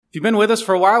If you've been with us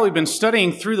for a while, we've been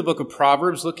studying through the book of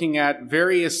Proverbs, looking at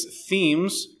various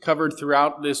themes covered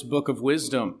throughout this book of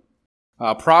wisdom.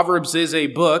 Proverbs is a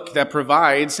book that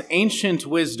provides ancient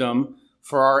wisdom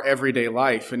for our everyday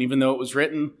life. And even though it was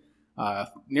written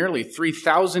nearly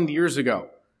 3,000 years ago,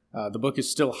 the book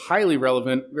is still highly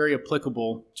relevant, very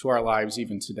applicable to our lives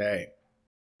even today.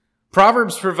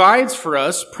 Proverbs provides for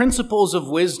us principles of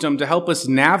wisdom to help us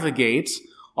navigate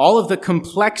all of the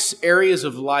complex areas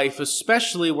of life,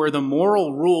 especially where the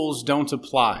moral rules don't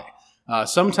apply.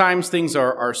 Sometimes things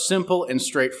are simple and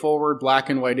straightforward, black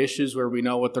and white issues where we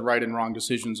know what the right and wrong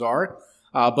decisions are.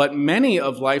 But many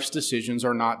of life's decisions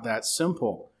are not that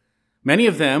simple. Many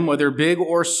of them, whether big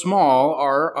or small,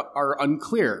 are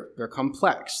unclear. They're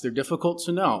complex. They're difficult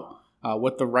to know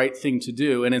what the right thing to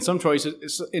do. And in some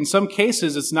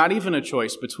cases, it's not even a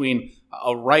choice between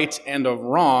a right and a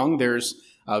wrong. There's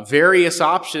various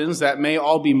options that may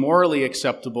all be morally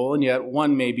acceptable, and yet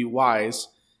one may be wise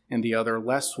and the other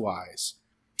less wise.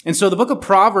 And so the book of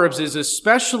Proverbs is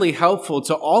especially helpful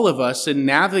to all of us in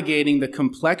navigating the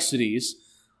complexities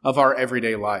of our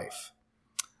everyday life.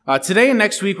 Today and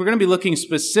next week, we're going to be looking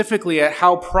specifically at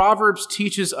how Proverbs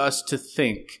teaches us to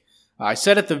think. I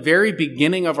said at the very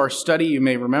beginning of our study, you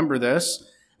may remember this,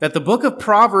 that the book of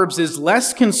Proverbs is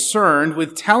less concerned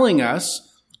with telling us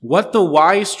what the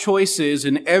wise choice is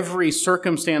in every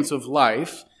circumstance of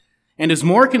life, and is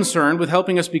more concerned with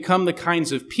helping us become the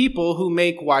kinds of people who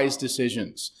make wise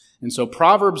decisions. And so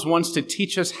Proverbs wants to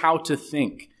teach us how to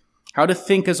think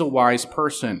as a wise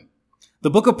person.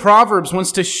 The book of Proverbs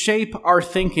wants to shape our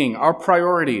thinking, our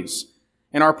priorities,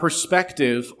 and our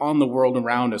perspective on the world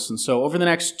around us. And so over the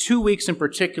next 2 weeks in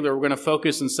particular, we're going to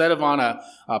focus, instead of on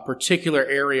a particular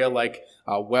area like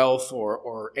wealth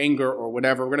or anger or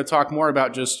whatever, we're going to talk more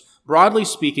about, just broadly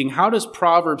speaking, how does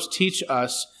Proverbs teach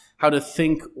us how to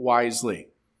think wisely?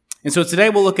 And so today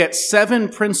we'll look at 7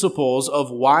 principles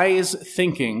of wise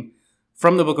thinking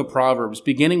from the book of Proverbs,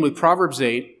 beginning with Proverbs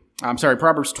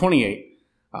 28,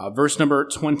 verse number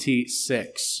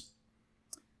 26.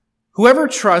 Whoever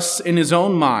trusts in his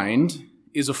own mind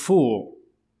is a fool,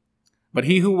 but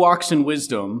he who walks in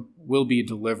wisdom will be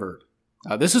delivered.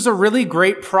 This is a really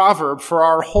great proverb for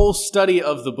our whole study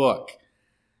of the book.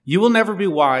 You will never be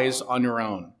wise on your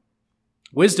own.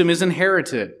 Wisdom is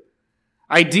inherited.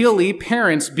 Ideally,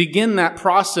 parents begin that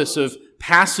process of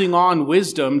passing on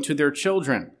wisdom to their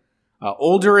children.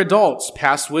 Older adults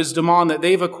pass wisdom on that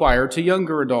they've acquired to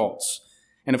younger adults.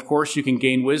 And of course, you can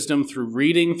gain wisdom through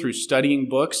reading, through studying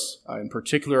books, in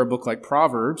particular a book like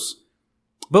Proverbs.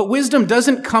 But wisdom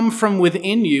doesn't come from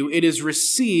within you. It is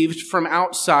received from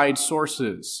outside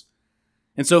sources.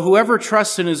 And so whoever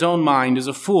trusts in his own mind is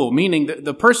a fool, meaning that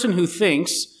the person who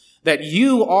thinks that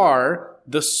you are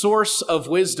the source of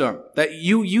wisdom, that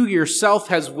you yourself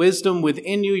has wisdom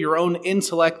within you, your own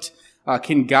intellect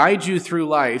can guide you through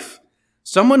life.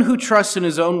 Someone who trusts in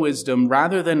his own wisdom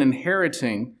rather than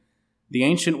inheriting the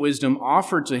ancient wisdom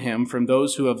offered to him from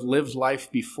those who have lived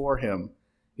life before him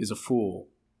is a fool.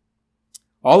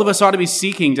 All of us ought to be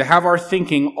seeking to have our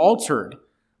thinking altered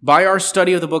by our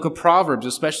study of the book of Proverbs,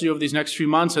 especially over these next few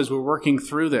months as we're working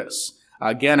through this.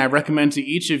 Again, I recommend to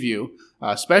each of you,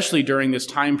 especially during this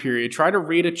time period, try to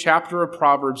read a chapter of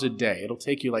Proverbs a day. It'll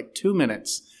take you like 2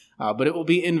 minutes, but it will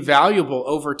be invaluable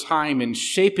over time in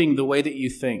shaping the way that you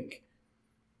think.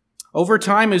 Over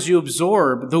time, as you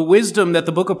absorb the wisdom that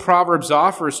the book of Proverbs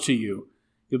offers to you,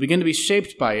 you'll begin to be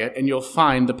shaped by it, and you'll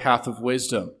find the path of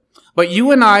wisdom. But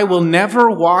you and I will never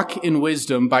walk in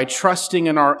wisdom by trusting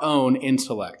in our own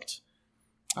intellect.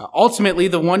 Ultimately,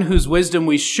 the one whose wisdom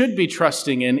we should be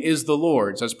trusting in is the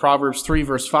Lord's. As Proverbs 3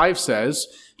 verse 5 says,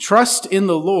 trust in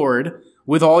the Lord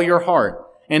with all your heart,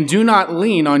 and do not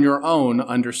lean on your own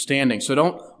understanding. So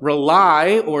don't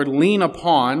rely or lean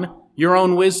upon your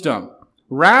own wisdom.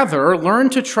 Rather, learn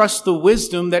to trust the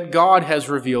wisdom that God has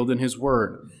revealed in his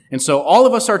word. And so all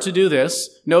of us are to do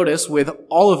this, notice, with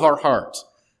all of our heart.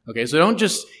 Okay, so don't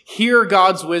just hear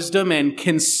God's wisdom and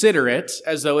consider it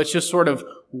as though it's just sort of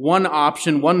one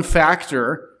option, one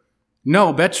factor.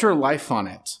 No, bet your life on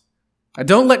it.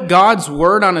 Don't let God's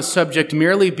word on a subject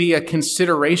merely be a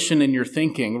consideration in your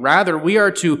thinking. Rather, we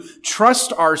are to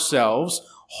trust ourselves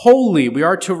wholly. We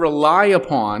are to rely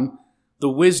upon the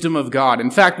wisdom of God.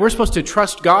 In fact, we're supposed to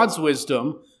trust God's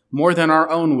wisdom more than our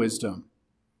own wisdom.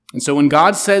 And so when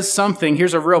God says something,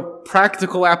 here's a real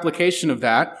practical application of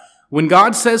that. When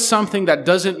God says something that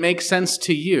doesn't make sense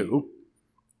to you,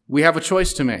 we have a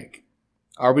choice to make.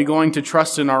 Are we going to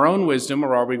trust in our own wisdom,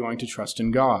 or are we going to trust in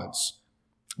God's?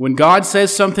 When God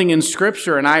says something in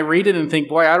Scripture and I read it and think,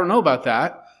 boy, I don't know about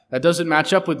that. That doesn't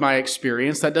match up with my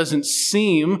experience. That doesn't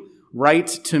seem right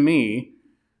to me.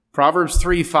 Proverbs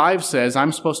 3:5 says,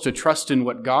 I'm supposed to trust in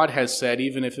what God has said,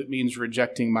 even if it means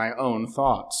rejecting my own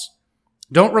thoughts.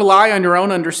 Don't rely on your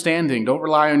own understanding. Don't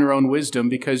rely on your own wisdom,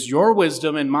 because your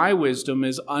wisdom and my wisdom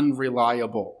is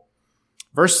unreliable.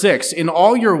 Verse 6, in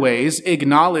all your ways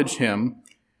acknowledge him,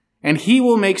 and he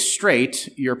will make straight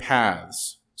your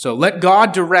paths. So let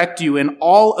God direct you in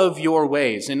all of your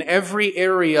ways, in every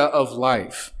area of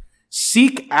life.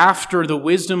 Seek after the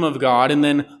wisdom of God and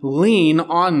then lean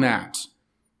on that.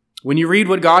 When you read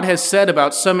what God has said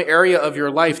about some area of your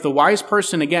life, the wise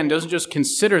person, again, doesn't just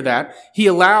consider that. He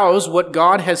allows what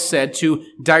God has said to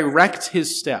direct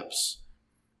his steps.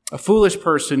 A foolish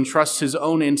person trusts his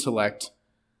own intellect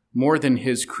more than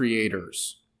his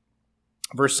Creator's.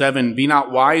 Verse 7, be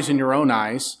not wise in your own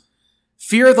eyes.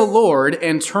 Fear the Lord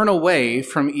and turn away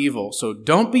from evil. So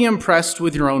don't be impressed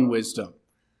with your own wisdom.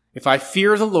 If I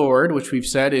fear the Lord, which we've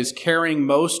said is caring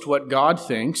most what God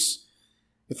thinks,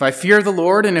 if I fear the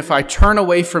Lord and if I turn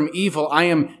away from evil, I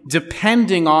am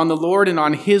depending on the Lord and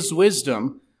on his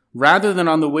wisdom rather than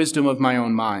on the wisdom of my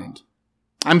own mind.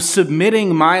 I'm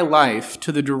submitting my life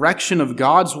to the direction of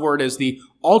God's word as the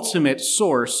ultimate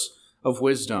source of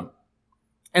wisdom.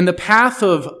 And the path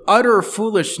of utter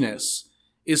foolishness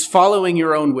is following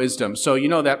your own wisdom. So you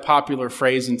know that popular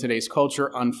phrase in today's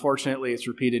culture. Unfortunately, it's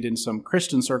repeated in some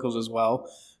Christian circles as well.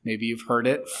 Maybe you've heard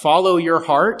it. Follow your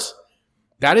heart.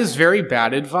 That is very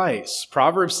bad advice.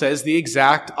 Proverbs says the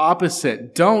exact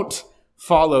opposite. Don't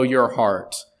follow your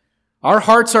heart. Our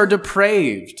hearts are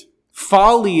depraved.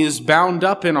 Folly is bound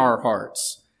up in our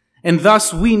hearts. And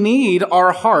thus we need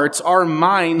our hearts, our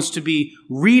minds to be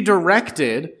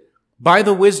redirected by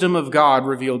the wisdom of God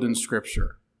revealed in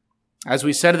Scripture. As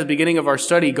we said at the beginning of our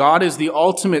study, God is the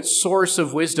ultimate source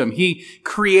of wisdom. He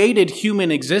created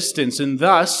human existence, and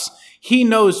thus he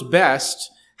knows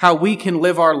best how we can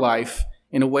live our life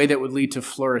in a way that would lead to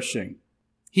flourishing.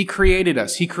 He created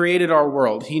us. He created our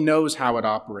world. He knows how it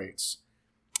operates.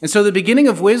 And so the beginning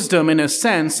of wisdom, in a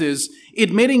sense, is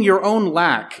admitting your own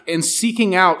lack and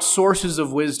seeking out sources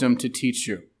of wisdom to teach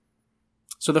you.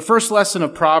 So the first lesson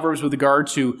of Proverbs with regard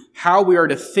to how we are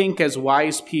to think as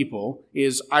wise people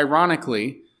is,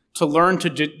 ironically, to learn to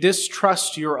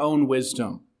distrust your own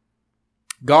wisdom.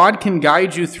 God can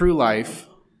guide you through life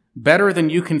better than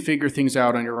you can figure things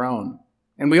out on your own.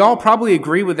 And we all probably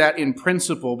agree with that in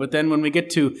principle, but then when we get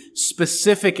to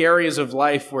specific areas of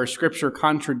life where Scripture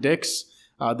contradicts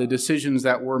the decisions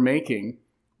that we're making,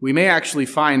 we may actually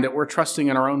find that we're trusting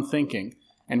in our own thinking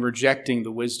and rejecting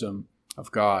the wisdom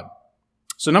of God.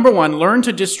 So number one, learn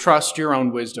to distrust your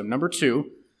own wisdom. Number two,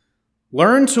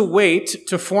 learn to wait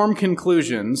to form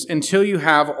conclusions until you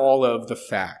have all of the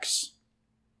facts.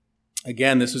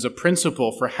 Again, this is a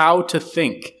principle for how to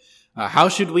think. How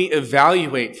should we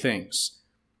evaluate things?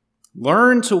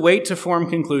 Learn to wait to form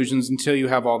conclusions until you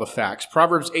have all the facts.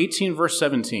 Proverbs 18, verse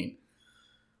 17.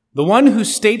 The one who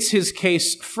states his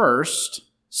case first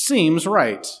seems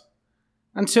right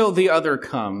until the other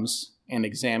comes and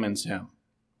examines him.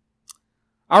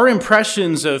 Our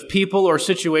impressions of people or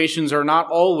situations are not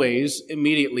always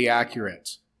immediately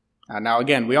accurate. Now,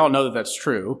 again, we all know that that's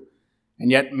true, and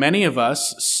yet many of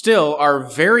us still are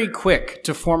very quick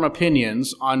to form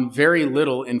opinions on very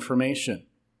little information.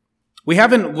 We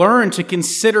haven't learned to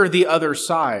consider the other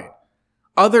side,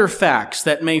 other facts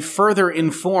that may further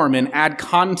inform and add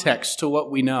context to what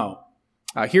we know.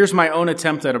 Here's my own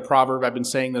attempt at a proverb. I've been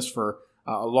saying this for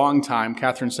a long time.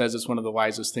 Catherine says it's one of the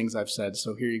wisest things I've said,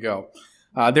 so here you go.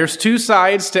 There's two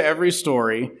sides to every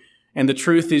story, and the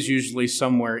truth is usually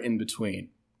somewhere in between.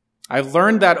 I've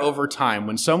learned that over time.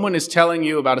 When someone is telling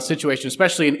you about a situation,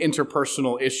 especially an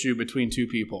interpersonal issue between two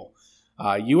people,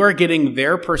 you are getting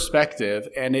their perspective,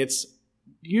 and it's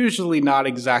usually not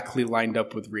exactly lined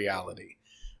up with reality.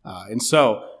 And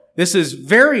so this is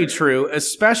very true,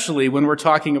 especially when we're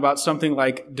talking about something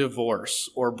like divorce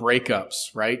or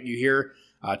breakups, right? You hear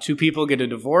two people get a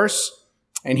divorce,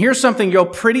 and here's something you'll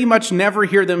pretty much never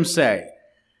hear them say.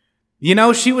 You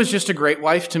know, she was just a great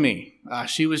wife to me.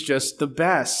 She was just the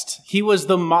best. He was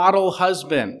the model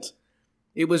husband.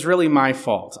 It was really my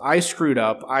fault. I screwed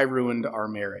up. I ruined our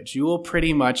marriage. You will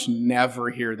pretty much never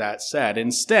hear that said.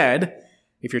 Instead,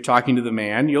 if you're talking to the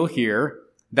man, you'll hear,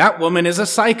 that woman is a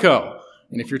psycho.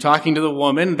 And if you're talking to the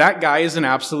woman, that guy is an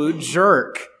absolute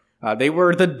jerk. They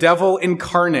were the devil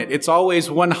incarnate. It's always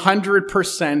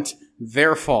 100%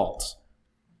 their fault.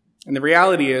 And the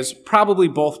reality is, probably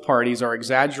both parties are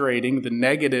exaggerating the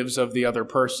negatives of the other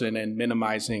person and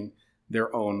minimizing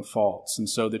their own faults. And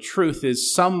so the truth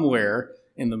is somewhere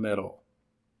in the middle.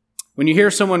 When you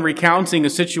hear someone recounting a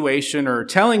situation or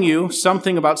telling you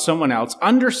something about someone else,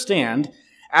 understand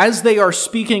as they are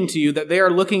speaking to you, that they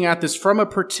are looking at this from a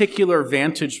particular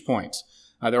vantage point.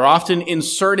 They're often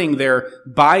inserting their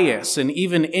bias and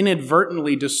even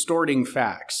inadvertently distorting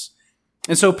facts.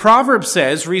 And so Proverbs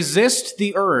says, resist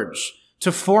the urge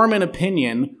to form an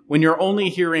opinion when you're only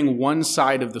hearing one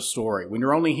side of the story, when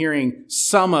you're only hearing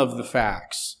some of the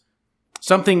facts.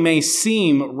 Something may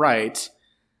seem right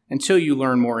until you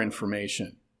learn more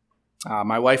information.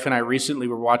 My wife and I recently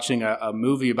were watching a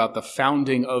movie about the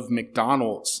founding of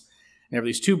McDonald's. And there were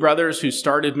these two brothers who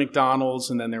started McDonald's,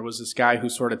 and then there was this guy who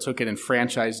sort of took it and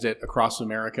franchised it across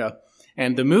America.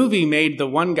 And the movie made the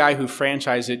one guy who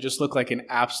franchised it just look like an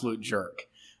absolute jerk.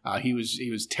 He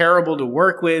was terrible to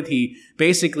work with. He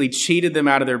basically cheated them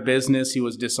out of their business. He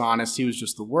was dishonest. He was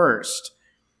just the worst.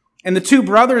 And the two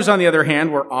brothers, on the other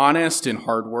hand, were honest and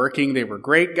hardworking. They were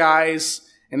great guys,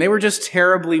 and they were just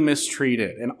terribly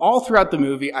mistreated. And all throughout the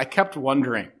movie, I kept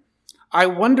wondering, I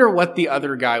wonder what the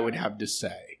other guy would have to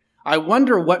say. I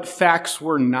wonder what facts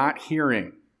we're not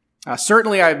hearing.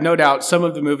 Certainly, I have no doubt some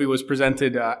of the movie was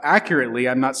presented accurately.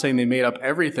 I'm not saying they made up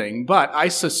everything, but I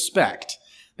suspect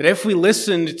that if we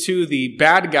listened to the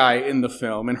bad guy in the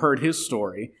film and heard his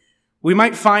story, we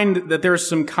might find that there's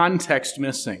some context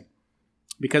missing,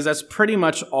 because that's pretty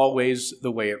much always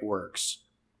the way it works.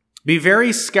 Be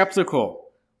very skeptical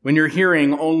when you're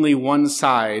hearing only one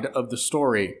side of the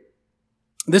story.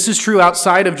 This is true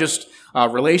outside of just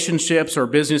relationships or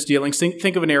business dealings.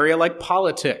 Think of an area like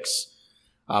politics.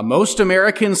 Most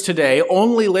Americans today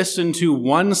only listen to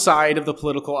one side of the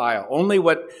political aisle, only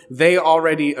what they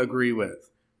already agree with.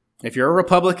 If you're a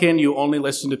Republican, you only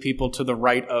listen to people to the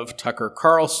right of Tucker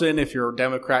Carlson. If you're a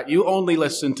Democrat, you only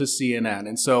listen to CNN.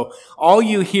 And so all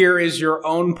you hear is your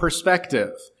own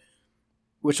perspective,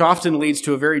 which often leads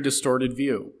to a very distorted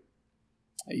view.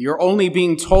 You're only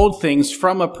being told things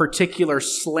from a particular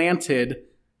slanted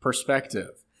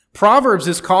perspective. Proverbs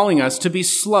is calling us to be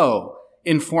slow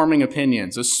in forming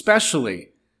opinions,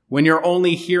 especially when you're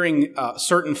only hearing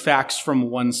certain facts from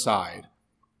one side.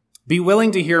 Be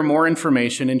willing to hear more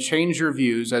information and change your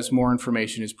views as more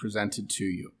information is presented to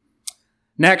you.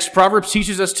 Next, Proverbs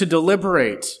teaches us to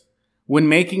deliberate when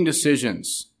making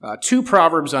decisions. Two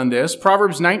Proverbs on this.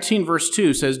 Proverbs 19 verse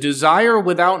 2 says, desire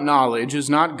without knowledge is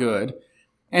not good,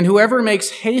 and whoever makes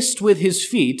haste with his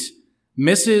feet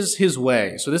misses his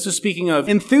way. So this is speaking of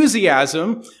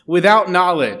enthusiasm without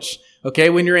knowledge.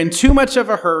 Okay, when you're in too much of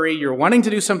a hurry, you're wanting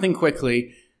to do something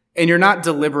quickly, and you're not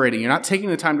deliberating. You're not taking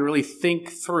the time to really think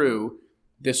through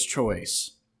this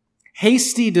choice.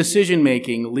 Hasty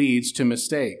decision-making leads to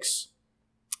mistakes.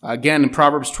 Again,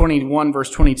 Proverbs 21 verse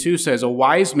 22 says, a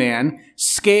wise man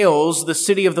scales the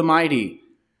city of the mighty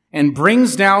and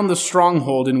brings down the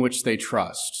stronghold in which they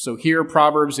trust. So here,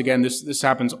 Proverbs, again, this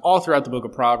happens all throughout the book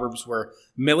of Proverbs, where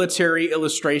military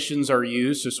illustrations are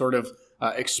used to sort of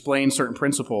explain certain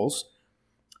principles.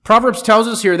 Proverbs tells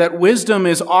us here that wisdom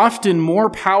is often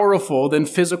more powerful than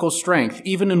physical strength,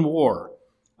 even in war.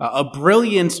 A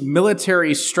brilliant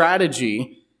military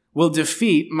strategy will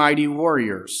defeat mighty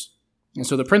warriors. And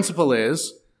so the principle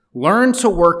is, learn to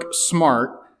work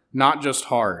smart, not just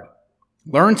hard.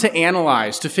 Learn to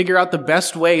analyze, to figure out the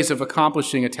best ways of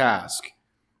accomplishing a task.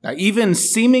 Even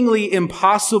seemingly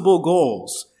impossible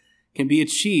goals can be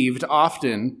achieved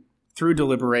often through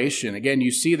deliberation. Again,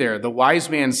 you see there, the wise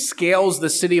man scales the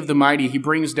city of the mighty. He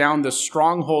brings down the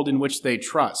stronghold in which they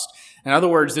trust. In other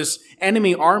words, this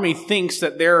enemy army thinks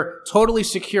that they're totally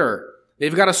secure.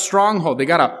 They've got a stronghold. They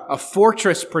got a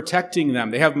fortress protecting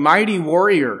them. They have mighty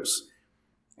warriors.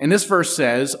 And this verse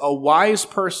says, a wise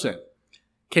person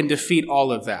can defeat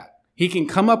all of that. He can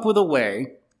come up with a way,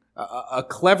 a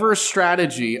clever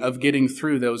strategy of getting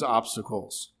through those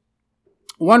obstacles.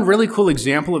 One really cool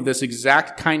example of this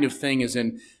exact kind of thing is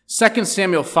in 2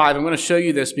 Samuel 5. I'm going to show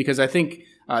you this because I think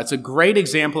it's a great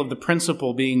example of the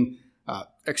principle being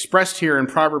expressed here in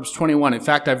Proverbs 21. In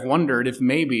fact, I've wondered if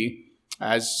maybe,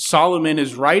 as Solomon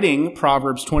is writing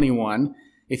Proverbs 21,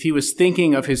 if he was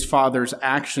thinking of his father's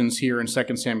actions here in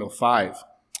 2 Samuel 5.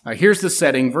 Here's the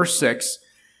setting. Verse 6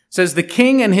 says, the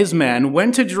king and his men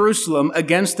went to Jerusalem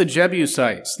against the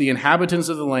Jebusites, the inhabitants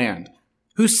of the land,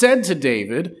 who said to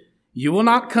David, you will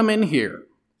not come in here,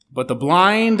 but the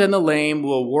blind and the lame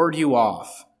will ward you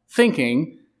off,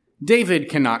 thinking, David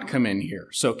cannot come in here.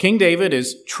 So King David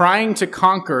is trying to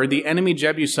conquer the enemy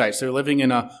Jebusites. They're living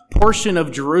in a portion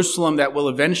of Jerusalem that will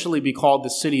eventually be called the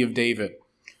city of David.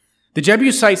 The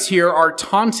Jebusites here are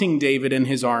taunting David and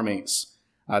his armies.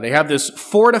 They have this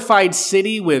fortified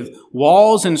city with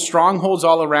walls and strongholds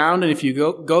all around. And if you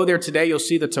go there today, you'll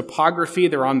see the topography.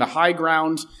 They're on the high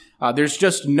ground. There's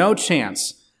just no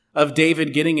chance of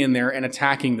David getting in there and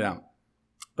attacking them.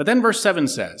 But then verse 7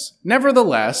 says,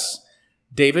 "Nevertheless,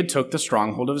 David took the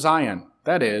stronghold of Zion,"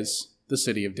 that is, the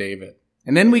city of David.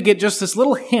 And then we get just this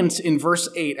little hint in verse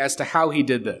 8 as to how he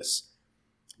did this.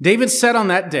 David said on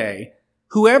that day,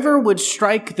 "Whoever would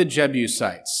strike the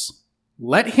Jebusites,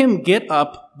 let him get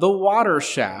up the water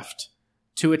shaft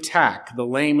to attack the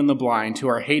lame and the blind who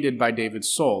are hated by David's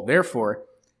soul. Therefore,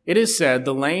 it is said,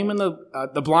 the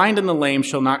blind and the lame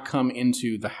shall not come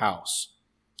into the house."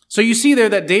 So you see there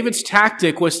that David's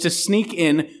tactic was to sneak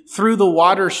in through the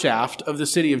water shaft of the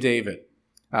city of David,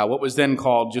 what was then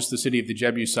called just the city of the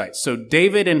Jebusites. So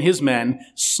David and his men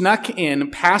snuck in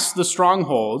past the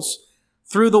strongholds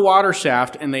through the water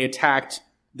shaft, and they attacked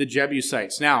the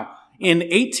Jebusites. Now, in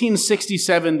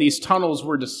 1867, these tunnels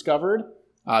were discovered.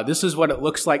 This is what it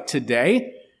looks like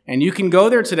today. And you can go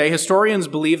there today. Historians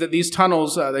believe that these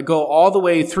tunnels that go all the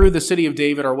way through the city of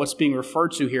David are what's being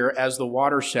referred to here as the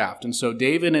water shaft. And so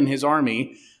David and his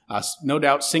army, no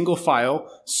doubt single file,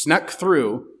 snuck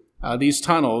through these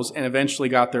tunnels and eventually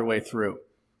got their way through.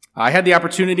 I had the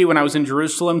opportunity when I was in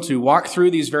Jerusalem to walk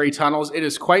through these very tunnels. It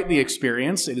is quite the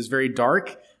experience. It is very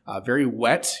dark, very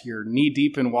wet. You're knee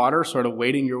deep in water, sort of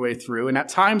wading your way through. And at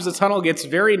times the tunnel gets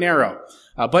very narrow,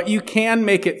 but you can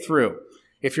make it through.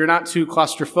 If you're not too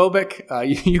claustrophobic,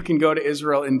 you can go to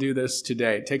Israel and do this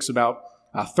today. It takes about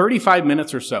 35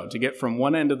 minutes or so to get from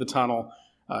one end of the tunnel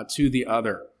to the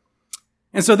other.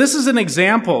 And so this is an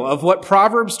example of what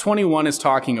Proverbs 21 is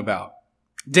talking about.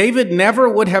 David never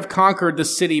would have conquered the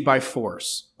city by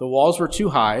force. The walls were too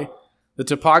high. The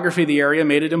topography of the area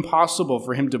made it impossible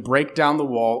for him to break down the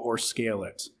wall or scale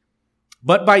it.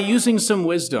 But by using some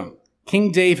wisdom,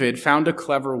 King David found a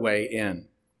clever way in.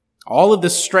 All of the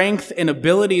strength and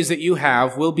abilities that you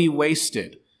have will be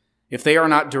wasted if they are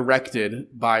not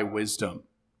directed by wisdom.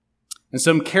 And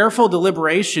some careful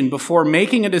deliberation before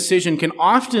making a decision can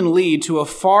often lead to a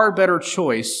far better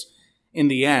choice in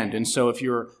the end. And so if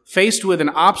you're faced with an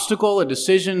obstacle, a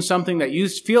decision, something that you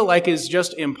feel like is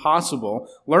just impossible,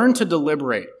 learn to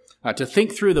deliberate, to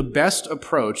think through the best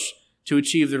approach to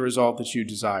achieve the result that you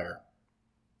desire.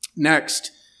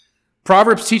 Next,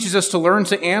 Proverbs teaches us to learn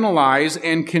to analyze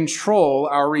and control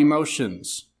our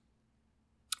emotions.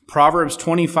 Proverbs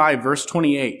 25, verse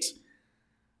 28.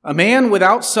 "A man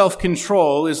without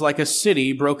self-control is like a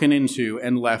city broken into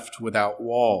and left without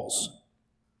walls."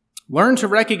 Learn to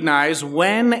recognize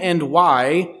when and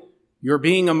why you're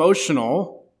being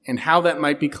emotional and how that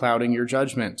might be clouding your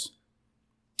judgment.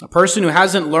 A person who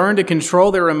hasn't learned to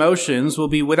control their emotions will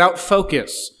be without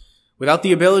focus, without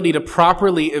the ability to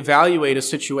properly evaluate a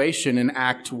situation and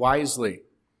act wisely.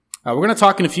 We're going to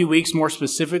talk in a few weeks more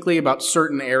specifically about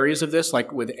certain areas of this,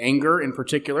 like with anger in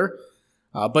particular.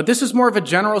 But this is more of a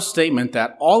general statement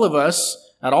that all of us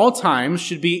at all times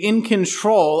should be in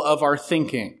control of our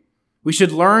thinking. We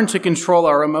should learn to control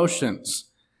our emotions.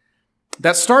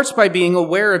 That starts by being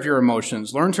aware of your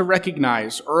emotions. Learn to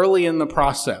recognize early in the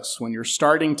process when you're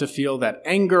starting to feel that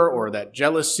anger or that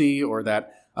jealousy or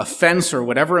that offense or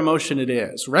whatever emotion it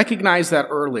is. Recognize that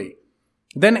early.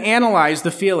 Then analyze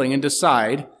the feeling and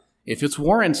decide if it's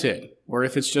warranted or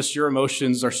if it's just your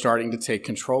emotions are starting to take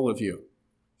control of you.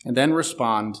 And then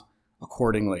respond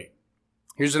accordingly.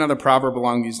 Here's another proverb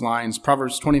along these lines.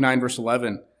 Proverbs 29, verse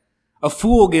 11. "A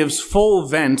fool gives full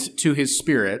vent to his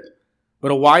spirit, but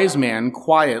a wise man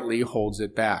quietly holds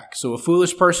it back." So a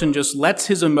foolish person just lets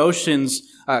his emotions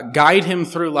guide him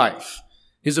through life.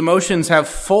 His emotions have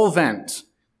full vent.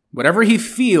 Whatever he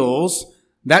feels,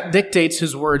 that dictates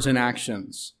his words and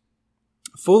actions.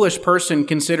 A foolish person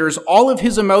considers all of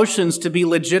his emotions to be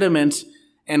legitimate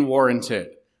and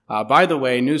warranted. By the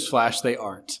way, newsflash, they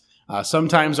aren't.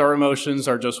 Sometimes our emotions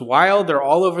are just wild, they're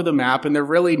all over the map, and they're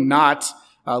really not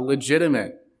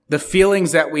legitimate. The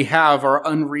feelings that we have are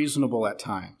unreasonable at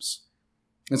times.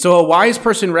 And so a wise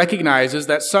person recognizes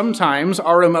that sometimes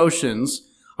our emotions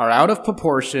are out of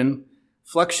proportion,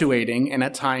 fluctuating, and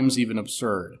at times even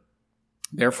absurd.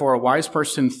 Therefore, a wise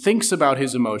person thinks about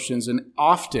his emotions and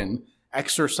often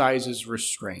exercises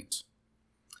restraint.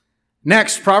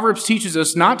 Next, Proverbs teaches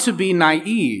us not to be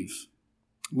naive.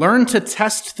 Learn to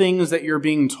test things that you're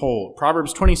being told.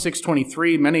 Proverbs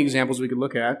 26:23, many examples we could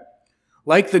look at.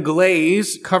 "Like the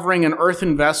glaze covering an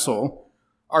earthen vessel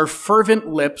are fervent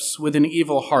lips with an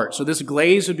evil heart." So this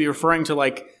glaze would be referring to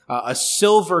like a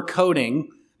silver coating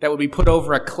that would be put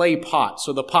over a clay pot.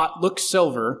 So the pot looks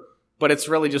silver, but it's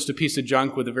really just a piece of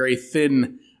junk with a very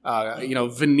thin,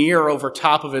 veneer over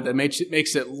top of it that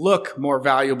makes it look more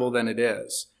valuable than it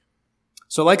is.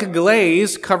 So like a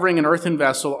glaze covering an earthen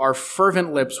vessel are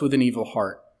fervent lips with an evil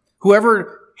heart.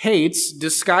 Whoever hates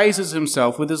disguises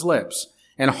himself with his lips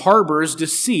and harbors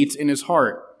deceit in his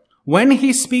heart. When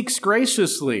he speaks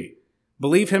graciously,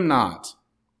 believe him not,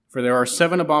 for there are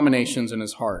 7 abominations in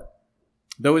his heart.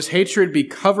 Though his hatred be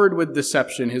covered with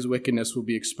deception, his wickedness will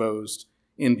be exposed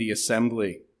in the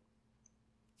assembly.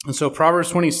 And so Proverbs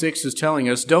 26 is telling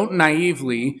us, don't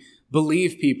naively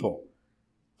believe people.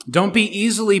 Don't be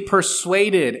easily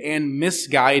persuaded and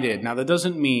misguided. Now, that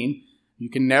doesn't mean you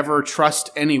can never trust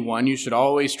anyone. You should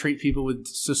always treat people with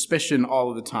suspicion all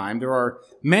of the time. There are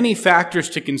many factors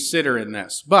to consider in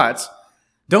this, but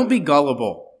don't be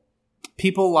gullible.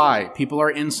 People lie. People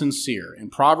are insincere.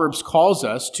 And Proverbs calls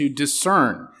us to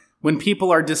discern when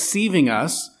people are deceiving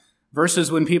us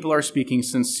versus when people are speaking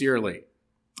sincerely.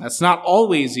 That's not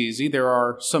always easy. There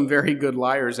are some very good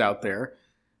liars out there.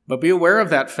 But be aware of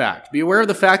that fact. Be aware of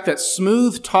the fact that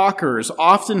smooth talkers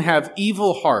often have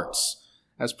evil hearts,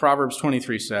 as Proverbs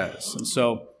 23 says. And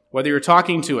so whether you're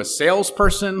talking to a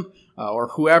salesperson or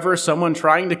whoever, someone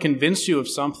trying to convince you of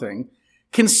something,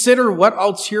 consider what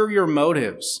ulterior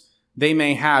motives they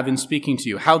may have in speaking to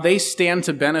you, how they stand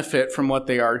to benefit from what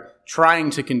they are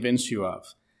trying to convince you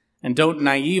of. And don't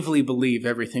naively believe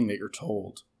everything that you're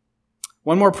told.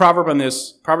 One more proverb on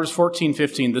this, Proverbs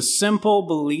 14:15. The simple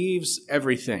believes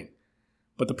everything,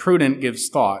 but the prudent gives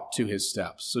thought to his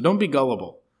steps. So don't be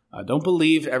gullible. Don't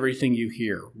believe everything you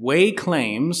hear. Weigh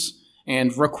claims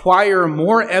and require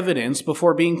more evidence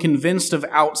before being convinced of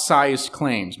outsized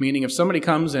claims. Meaning if somebody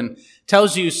comes and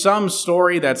tells you some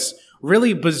story that's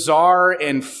really bizarre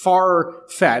and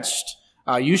far-fetched,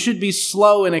 you should be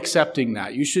slow in accepting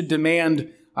that. You should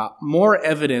demand more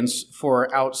evidence for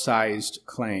outsized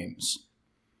claims.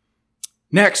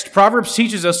 Next, Proverbs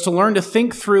teaches us to learn to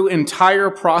think through entire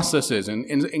processes,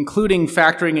 including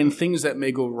factoring in things that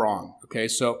may go wrong. Okay,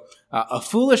 so a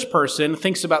foolish person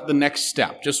thinks about the next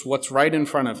step, just what's right in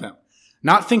front of him,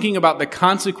 not thinking about the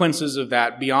consequences of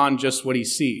that beyond just what he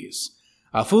sees.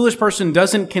 A foolish person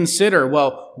doesn't consider,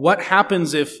 well, what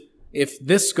happens if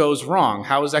this goes wrong?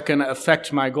 How is that going to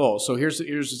affect my goal? So here's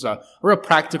a real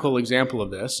practical example of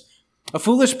this. A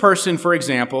foolish person, for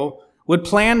example, would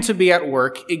plan to be at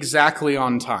work exactly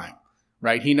on time,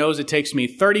 right? He knows it takes me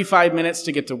 35 minutes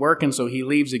to get to work, and so he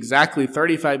leaves exactly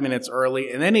 35 minutes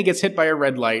early, and then he gets hit by a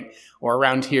red light, or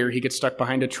around here, he gets stuck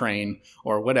behind a train,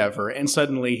 or whatever, and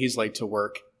suddenly he's late to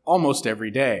work almost every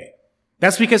day.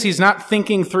 That's because he's not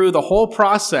thinking through the whole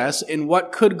process and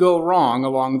what could go wrong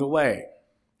along the way.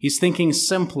 He's thinking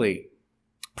simply.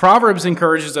 Proverbs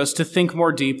encourages us to think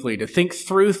more deeply, to think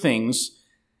through things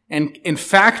and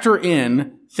factor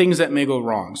in things that may go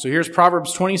wrong. So here's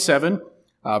Proverbs 27,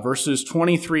 verses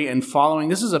 23 and following.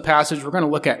 This is a passage we're going to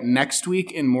look at next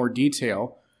week in more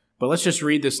detail, but let's just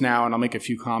read this now and I'll make a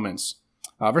few comments.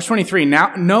 Verse 23,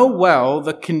 now know well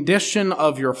the condition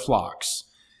of your flocks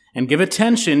and give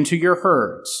attention to your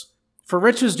herds. For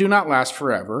riches do not last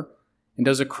forever, and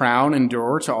does a crown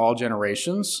endure to all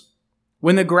generations?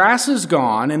 When the grass is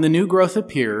gone and the new growth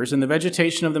appears and the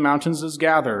vegetation of the mountains is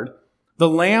gathered, the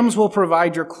lambs will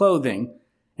provide your clothing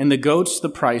and the goats the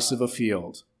price of a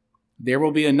field. There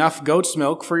will be enough goat's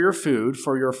milk for your food,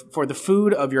 for the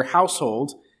food of your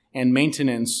household and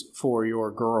maintenance for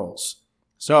your girls.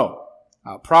 So,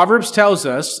 Proverbs tells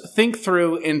us, think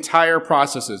through entire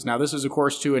processes. Now, this is, of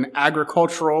course, to an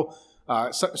agricultural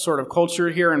sort of culture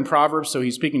here in Proverbs, so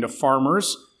he's speaking to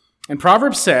farmers. And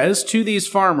Proverbs says to these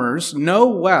farmers, know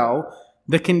well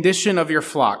the condition of your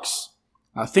flocks.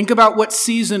 Think about what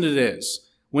season it is,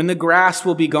 when the grass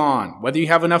will be gone, whether you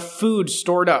have enough food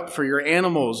stored up for your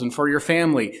animals and for your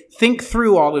family. Think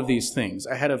through all of these things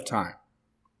ahead of time.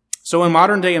 So in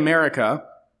modern day America,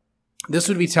 this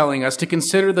would be telling us to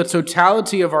consider the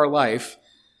totality of our life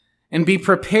and be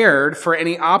prepared for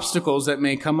any obstacles that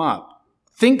may come up.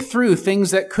 Think through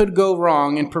things that could go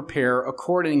wrong and prepare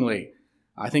accordingly.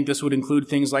 I think this would include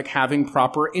things like having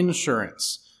proper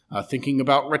insurance, thinking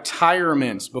about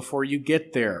retirement before you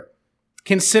get there,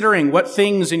 considering what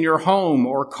things in your home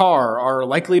or car are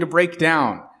likely to break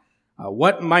down,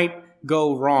 what might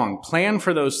go wrong. Plan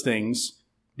for those things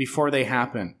before they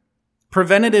happen.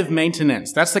 Preventative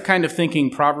maintenance, that's the kind of thinking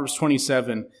Proverbs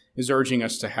 27 is urging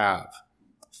us to have.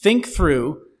 Think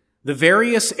through the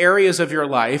various areas of your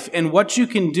life and what you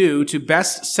can do to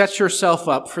best set yourself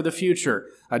up for the future.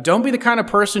 Don't be the kind of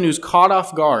person who's caught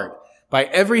off guard by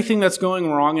everything that's going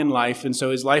wrong in life, and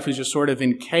so his life is just sort of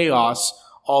in chaos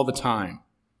all the time.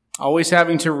 Always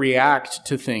having to react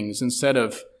to things instead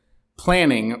of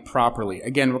planning properly.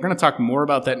 Again, we're going to talk more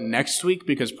about that next week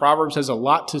because Proverbs has a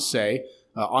lot to say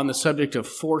on the subject of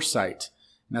foresight,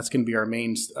 and that's going to be our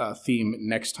main theme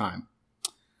next time.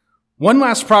 One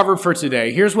last proverb for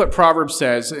today. Here's what Proverbs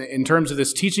says in terms of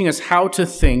this, teaching us how to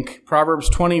think. Proverbs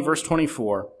 20, verse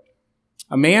 24.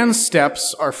 A man's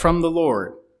steps are from the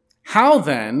Lord. How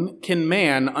then can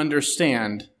man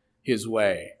understand his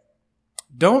way?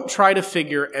 Don't try to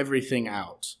figure everything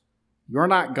out. You're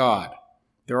not God.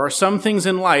 There are some things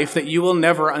in life that you will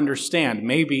never understand,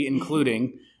 maybe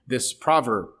including this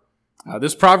proverb.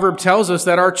 This proverb tells us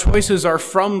that our choices are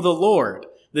from the Lord.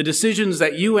 The decisions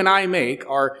that you and I make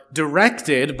are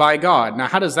directed by God. Now,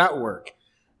 how does that work?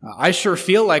 I sure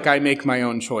feel like I make my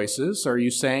own choices. Are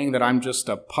you saying that I'm just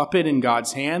a puppet in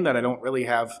God's hand, that I don't really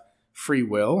have free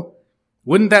will?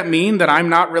 Wouldn't that mean that I'm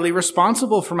not really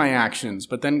responsible for my actions?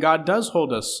 But then God does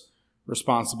hold us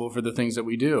responsible for the things that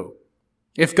we do.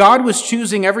 If God was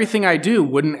choosing everything I do,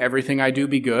 wouldn't everything I do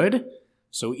be good?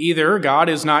 So either God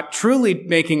is not truly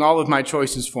making all of my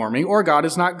choices for me, or God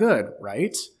is not good,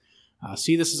 right?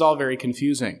 See, this is all very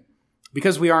confusing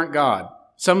because we aren't God.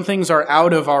 Some things are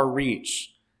out of our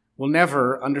reach. We'll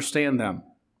never understand them.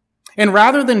 And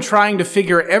rather than trying to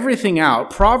figure everything out,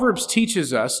 Proverbs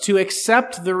teaches us to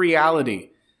accept the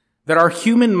reality that our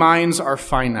human minds are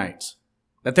finite,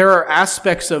 that there are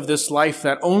aspects of this life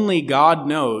that only God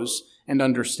knows and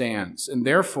understands. And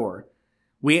therefore,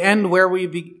 we end where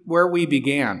we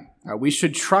began. We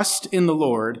should trust in the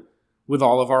Lord with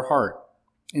all of our heart,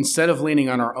 instead of leaning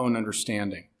on our own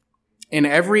understanding. In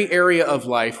every area of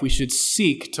life, we should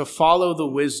seek to follow the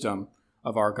wisdom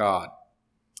of our God.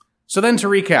 So then to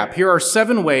recap, here are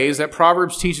 7 ways that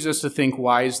Proverbs teaches us to think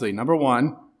wisely. Number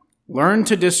 1, learn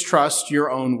to distrust your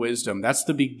own wisdom. That's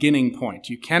the beginning point.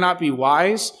 You cannot be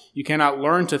wise. You cannot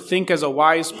learn to think as a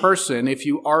wise person if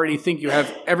you already think you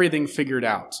have everything figured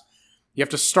out. You have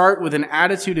to start with an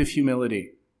attitude of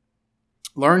humility.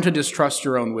 Learn to distrust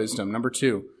your own wisdom. Number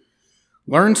 2,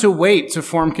 learn to wait to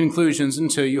form conclusions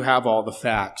until you have all the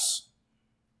facts.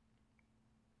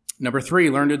 Number 3,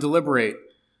 learn to deliberate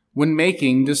when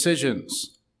making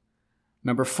decisions.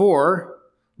 Number 4,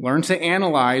 learn to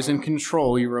analyze and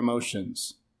control your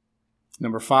emotions.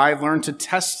 Number 5, learn to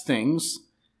test things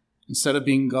instead of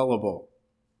being gullible.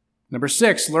 Number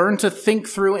 6, learn to think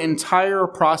through entire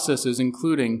processes,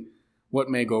 including what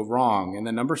may go wrong. And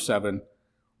then number 7,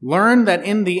 learn that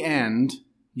in the end,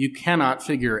 you cannot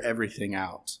figure everything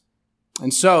out.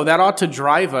 And so that ought to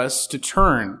drive us to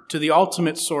turn to the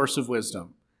ultimate source of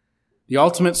wisdom, the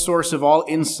ultimate source of all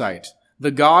insight,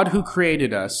 the God who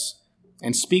created us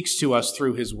and speaks to us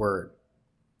through his word.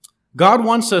 God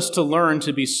wants us to learn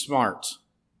to be smart.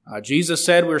 Jesus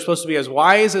said we were supposed to be as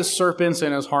wise as serpents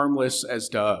and as harmless as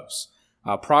doves.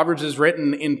 Proverbs is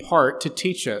written in part to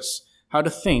teach us how to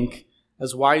think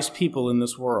as wise people in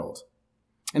this world.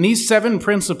 And these 7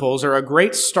 principles are a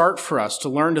great start for us to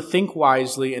learn to think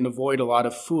wisely and avoid a lot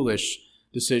of foolish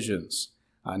decisions.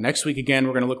 Next week, again,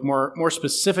 we're going to look more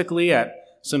specifically at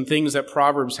some things that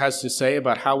Proverbs has to say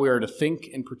about how we are to think,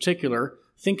 in particular,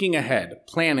 thinking ahead,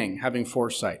 planning, having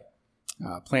foresight,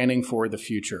 planning for the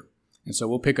future. And so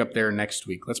we'll pick up there next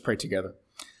week. Let's pray together.